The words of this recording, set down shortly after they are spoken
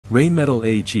Rheinmetall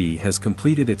AG has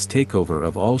completed its takeover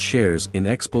of all shares in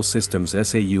Expal Systems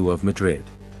SAU of Madrid.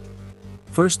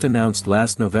 First announced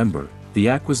last November, the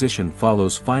acquisition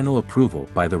follows final approval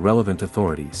by the relevant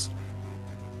authorities.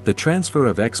 The transfer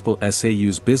of Expal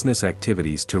SAU's business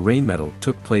activities to Rheinmetall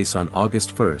took place on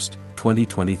August 1,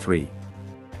 2023.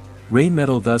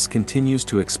 Rheinmetall thus continues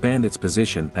to expand its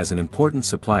position as an important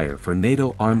supplier for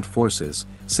NATO armed forces,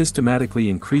 systematically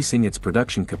increasing its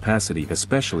production capacity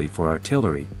especially for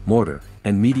artillery, mortar,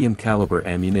 and medium-caliber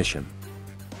ammunition.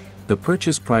 The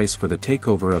purchase price for the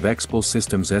takeover of Expal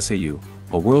Systems SAU,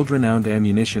 a world-renowned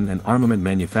ammunition and armament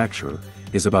manufacturer,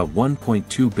 is about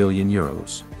 €1.2 billion.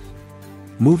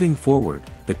 Moving forward,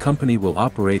 the company will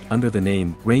operate under the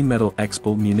name Rheinmetall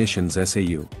Expal Munitions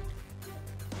SAU.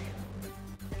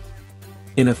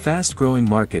 In a fast-growing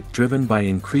market driven by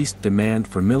increased demand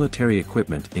for military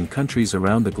equipment in countries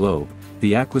around the globe,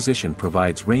 the acquisition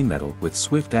provides Rheinmetall with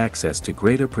swift access to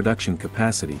greater production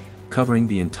capacity, covering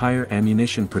the entire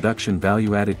ammunition production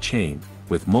value-added chain,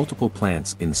 with multiple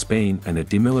plants in Spain and a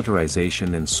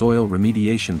demilitarization and soil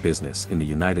remediation business in the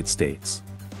United States.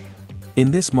 In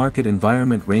this market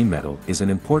environment, Rheinmetall is an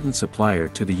important supplier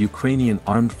to the Ukrainian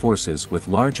armed forces with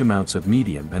large amounts of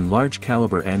medium and large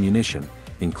caliber ammunition,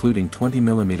 including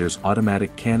 20mm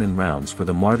automatic cannon rounds for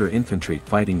the Marder infantry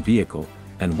fighting vehicle,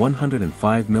 and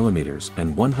 105mm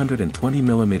and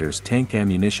 120mm tank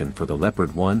ammunition for the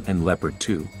Leopard 1 and Leopard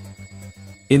 2.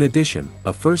 In addition,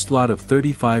 a first lot of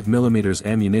 35mm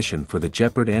ammunition for the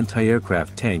Gepard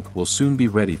anti-aircraft tank will soon be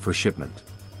ready for shipment.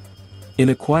 In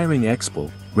acquiring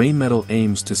Expal, Rheinmetall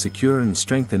aims to secure and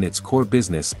strengthen its core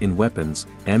business in weapons,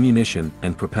 ammunition,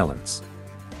 and propellants.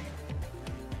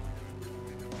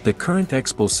 The current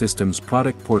Expal Systems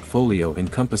product portfolio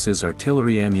encompasses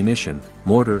artillery ammunition,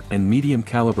 mortar and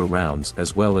medium-caliber rounds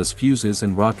as well as fuses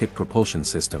and rocket propulsion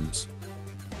systems.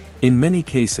 In many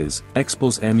cases,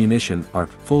 Expal's ammunition are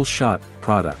full-shot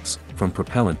products, from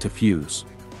propellant to fuse.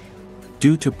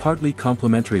 Due to partly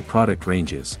complementary product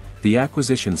ranges, the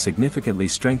acquisition significantly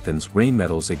strengthens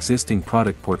Rheinmetall's existing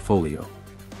product portfolio.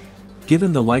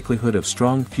 Given the likelihood of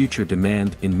strong future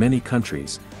demand in many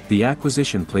countries, the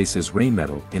acquisition places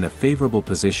Rheinmetall in a favorable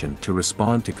position to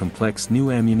respond to complex new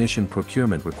ammunition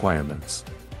procurement requirements.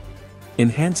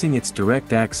 Enhancing its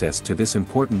direct access to this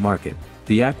important market,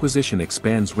 the acquisition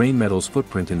expands Rheinmetall's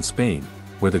footprint in Spain,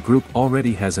 where the group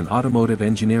already has an automotive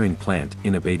engineering plant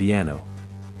in Abadiano.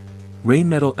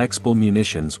 Rheinmetall Expal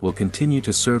Munitions will continue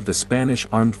to serve the Spanish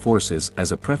armed forces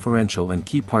as a preferential and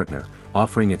key partner,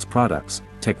 offering its products,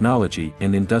 technology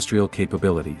and industrial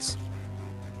capabilities.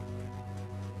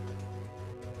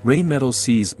 Rheinmetall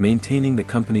sees maintaining the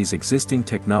company's existing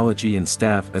technology and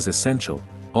staff as essential.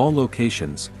 All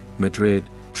locations, Madrid,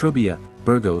 Trubia,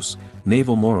 Burgos,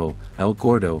 Navalmoral, El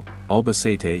Gordo,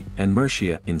 Albacete and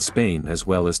Murcia in Spain as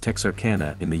well as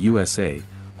Texarkana in the USA,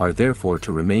 are therefore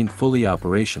to remain fully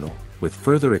operational, with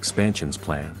further expansions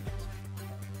planned.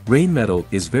 Rheinmetall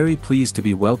is very pleased to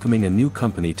be welcoming a new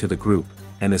company to the group,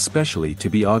 and especially to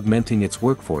be augmenting its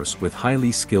workforce with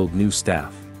highly skilled new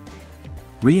staff.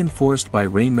 Reinforced by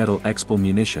Rheinmetall Expal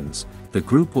Munitions, the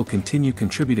group will continue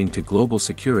contributing to global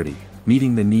security,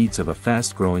 meeting the needs of a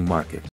fast-growing market.